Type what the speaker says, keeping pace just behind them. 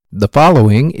The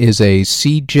following is a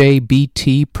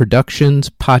CJBT Productions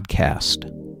podcast.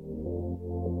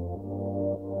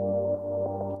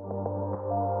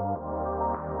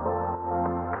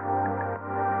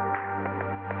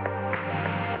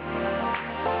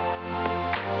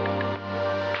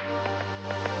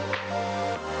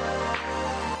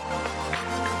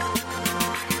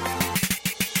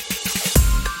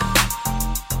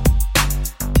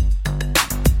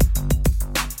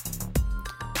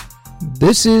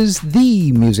 This is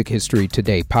the Music History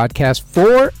Today podcast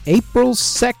for April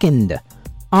 2nd.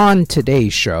 On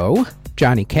today's show,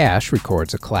 Johnny Cash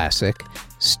records a classic,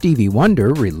 Stevie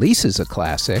Wonder releases a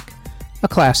classic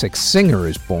singer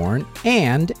is born,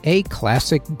 and a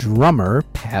classic drummer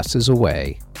passes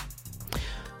away.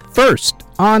 First,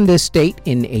 on this date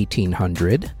in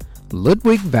 1800,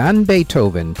 Ludwig van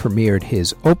Beethoven premiered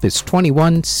his Opus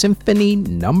 21 Symphony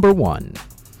No. 1.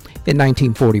 In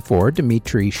 1944,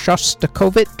 Dmitri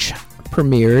Shostakovich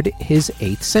premiered his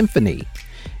Eighth Symphony.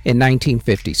 In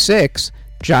 1956,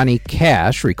 Johnny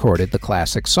Cash recorded the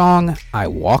classic song, I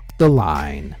Walk the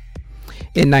Line.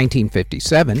 In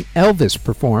 1957, Elvis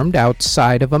performed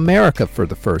outside of America for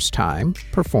the first time,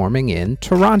 performing in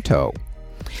Toronto.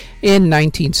 In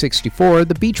 1964,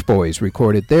 the Beach Boys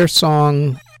recorded their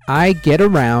song, I Get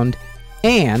Around,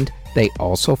 and they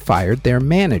also fired their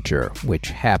manager, which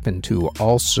happened to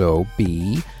also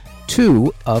be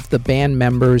two of the band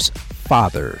members'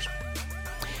 fathers.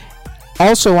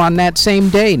 Also on that same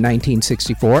day,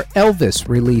 1964, Elvis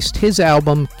released his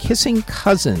album Kissing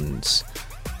Cousins,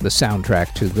 the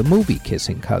soundtrack to the movie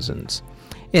Kissing Cousins.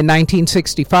 In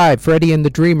 1965, Freddie and the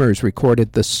Dreamers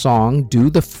recorded the song Do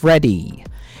the Freddie.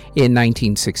 In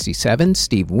 1967,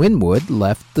 Steve Winwood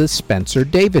left the Spencer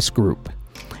Davis Group.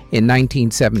 In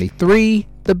 1973,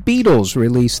 the Beatles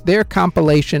released their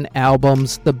compilation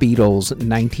albums, The Beatles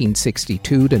 1962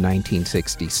 to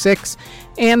 1966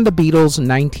 and The Beatles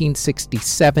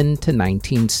 1967 to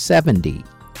 1970.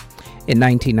 In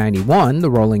 1991, the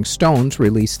Rolling Stones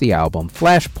released the album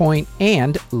Flashpoint,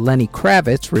 and Lenny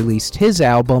Kravitz released his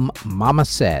album Mama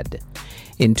Said.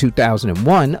 In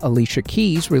 2001, Alicia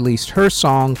Keys released her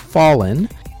song Fallen.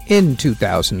 In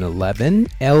 2011,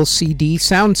 LCD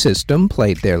Sound System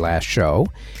played their last show.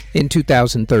 In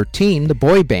 2013, the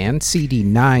boy band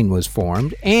CD9 was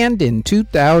formed. And in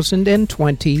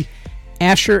 2020,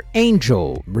 Asher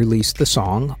Angel released the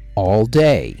song All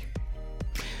Day.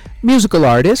 Musical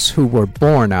artists who were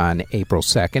born on April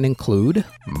 2nd include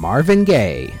Marvin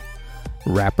Gaye,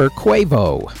 rapper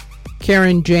Quavo,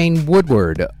 Karen Jane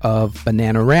Woodward of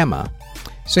Bananarama,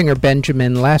 singer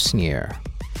Benjamin Lasnier,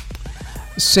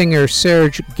 singer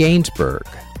Serge Gainsbourg,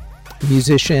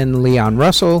 musician Leon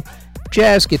Russell,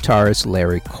 jazz guitarist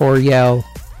Larry Coryell,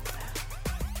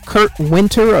 Kurt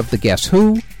Winter of the Guess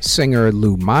Who, singer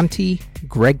Lou Monte,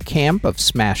 Greg Camp of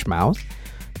Smash Mouth,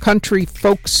 country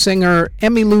folk singer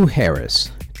Emmylou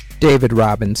Harris, David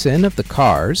Robinson of The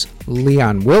Cars,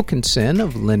 Leon Wilkinson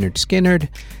of Lynyrd Skynyrd,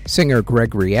 singer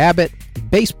Gregory Abbott,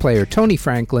 bass player Tony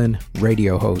Franklin,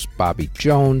 radio host Bobby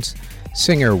Jones,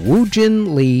 singer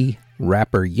Woojin Lee,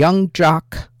 rapper Young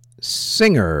Jock,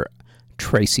 singer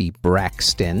Tracy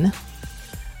Braxton,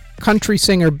 country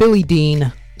singer Billy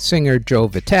Dean, singer Joe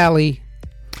Vitale,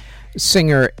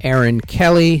 singer Aaron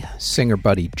Kelly, singer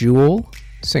Buddy Jewell,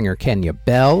 singer Kenya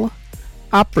Bell,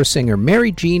 opera singer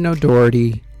Mary Jean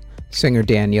O'Doherty, singer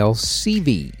Danielle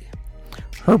Seavey,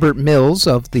 Herbert Mills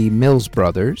of the Mills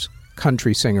Brothers,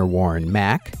 country singer Warren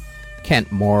Mack,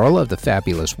 Kent Morrill of the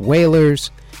Fabulous Wailers,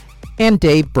 and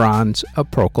Dave Bronze of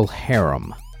Procol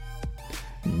Harum.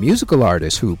 Musical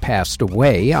artists who passed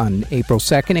away on April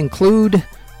 2nd include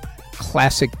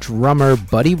classic drummer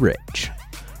Buddy Rich,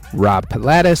 Rob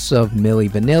Pilatus of Milli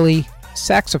Vanilli,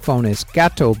 saxophonist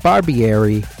Gato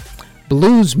Barbieri,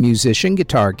 blues musician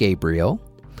Guitar Gabriel,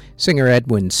 singer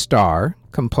Edwin Starr,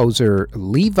 composer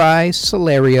Levi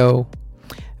Solario,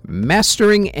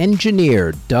 mastering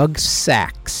engineer Doug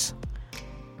Sachs,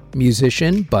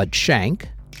 musician Bud Shank,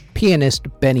 pianist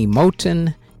Benny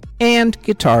Moten, and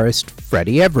guitarist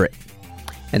Freddie Everett.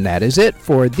 And that is it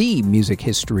for the Music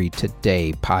History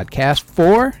Today podcast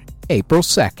for April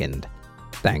 2nd.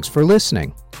 Thanks for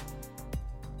listening.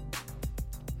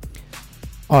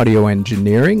 Audio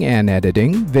engineering and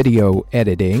editing, video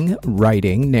editing,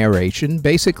 writing, narration,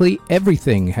 basically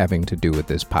everything having to do with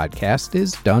this podcast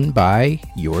is done by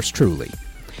yours truly.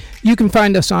 You can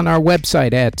find us on our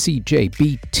website at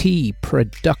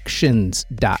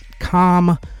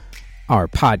cjbtproductions.com. Our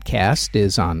podcast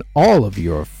is on all of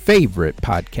your favorite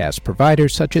podcast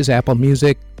providers such as Apple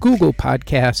Music, Google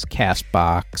Podcasts,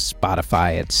 CastBox,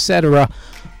 Spotify, etc.,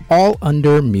 all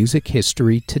under Music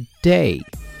History Today.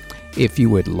 If you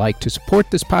would like to support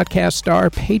this podcast, our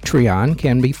Patreon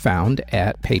can be found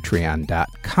at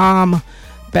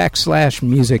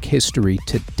patreon.com/Music History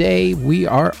Today. We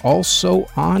are also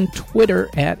on Twitter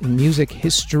at Music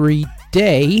History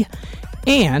Day,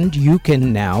 and you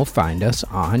can now find us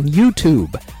on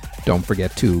YouTube. Don't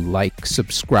forget to like,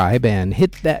 subscribe, and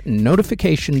hit that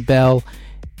notification bell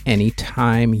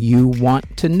anytime you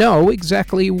want to know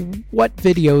exactly what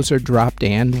videos are dropped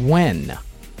and when.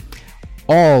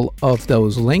 All of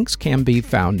those links can be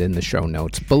found in the show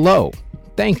notes below.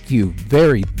 Thank you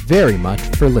very, very much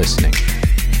for listening.